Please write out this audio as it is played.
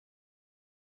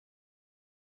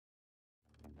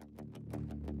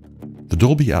The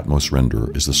Dolby Atmos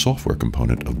renderer is the software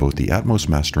component of both the Atmos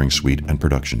Mastering Suite and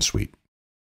Production Suite.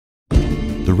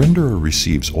 The renderer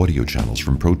receives audio channels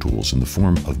from Pro Tools in the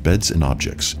form of beds and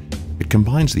objects. It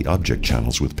combines the object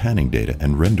channels with panning data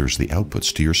and renders the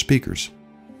outputs to your speakers.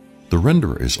 The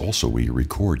renderer is also where you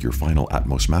record your final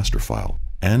Atmos master file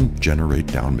and generate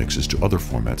down mixes to other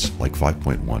formats like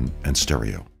 5.1 and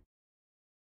stereo.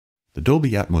 The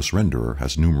Dolby Atmos renderer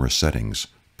has numerous settings,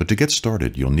 but to get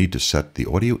started you'll need to set the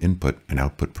audio input and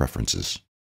output preferences.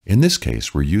 In this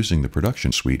case, we're using the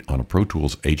Production Suite on a Pro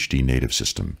Tools HD native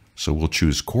system, so we'll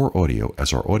choose Core Audio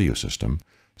as our audio system,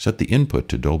 set the input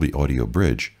to Dolby Audio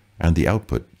Bridge, and the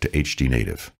output to HD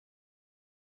native.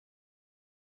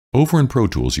 Over in Pro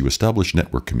Tools, you establish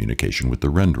network communication with the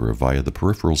renderer via the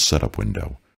Peripherals Setup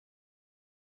window.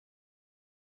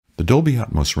 The Dolby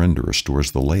Atmos renderer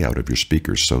stores the layout of your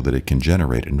speakers so that it can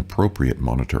generate an appropriate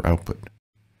monitor output.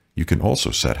 You can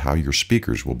also set how your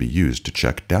speakers will be used to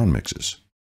check down mixes.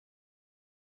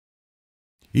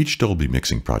 Each Dolby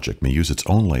mixing project may use its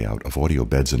own layout of audio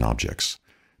beds and objects.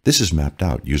 This is mapped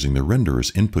out using the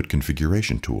renderer's input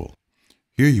configuration tool.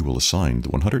 Here you will assign the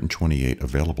 128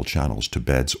 available channels to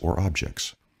beds or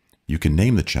objects. You can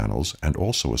name the channels and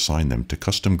also assign them to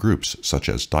custom groups such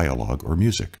as dialogue or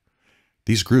music.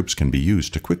 These groups can be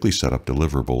used to quickly set up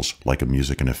deliverables like a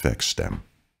music and effects stem.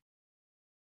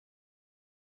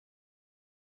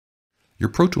 Your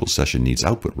Pro Tools session needs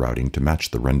output routing to match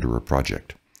the renderer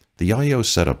project. The I/O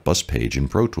Setup bus page in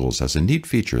Pro Tools has a neat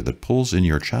feature that pulls in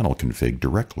your channel config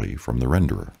directly from the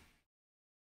renderer.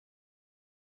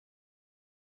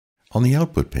 On the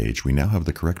output page, we now have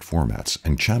the correct formats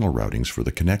and channel routings for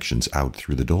the connections out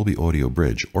through the Dolby Audio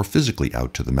Bridge or physically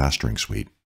out to the Mastering Suite.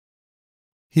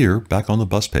 Here, back on the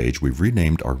bus page, we've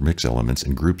renamed our mix elements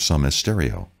and grouped some as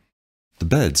stereo. The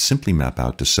beds simply map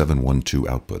out to 712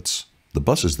 outputs. The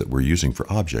buses that we're using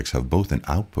for objects have both an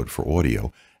output for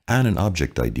audio and an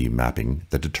object ID mapping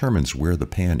that determines where the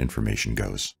pan information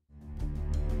goes.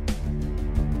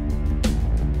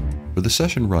 For the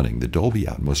session running, the Dolby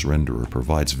Atmos renderer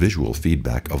provides visual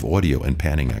feedback of audio and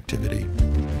panning activity.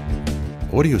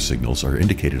 Audio signals are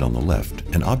indicated on the left,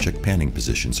 and object panning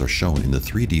positions are shown in the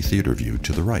 3D theater view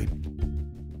to the right.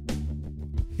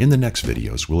 In the next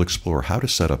videos, we'll explore how to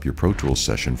set up your Pro Tools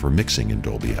session for mixing in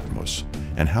Dolby Atmos,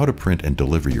 and how to print and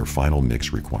deliver your final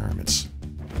mix requirements.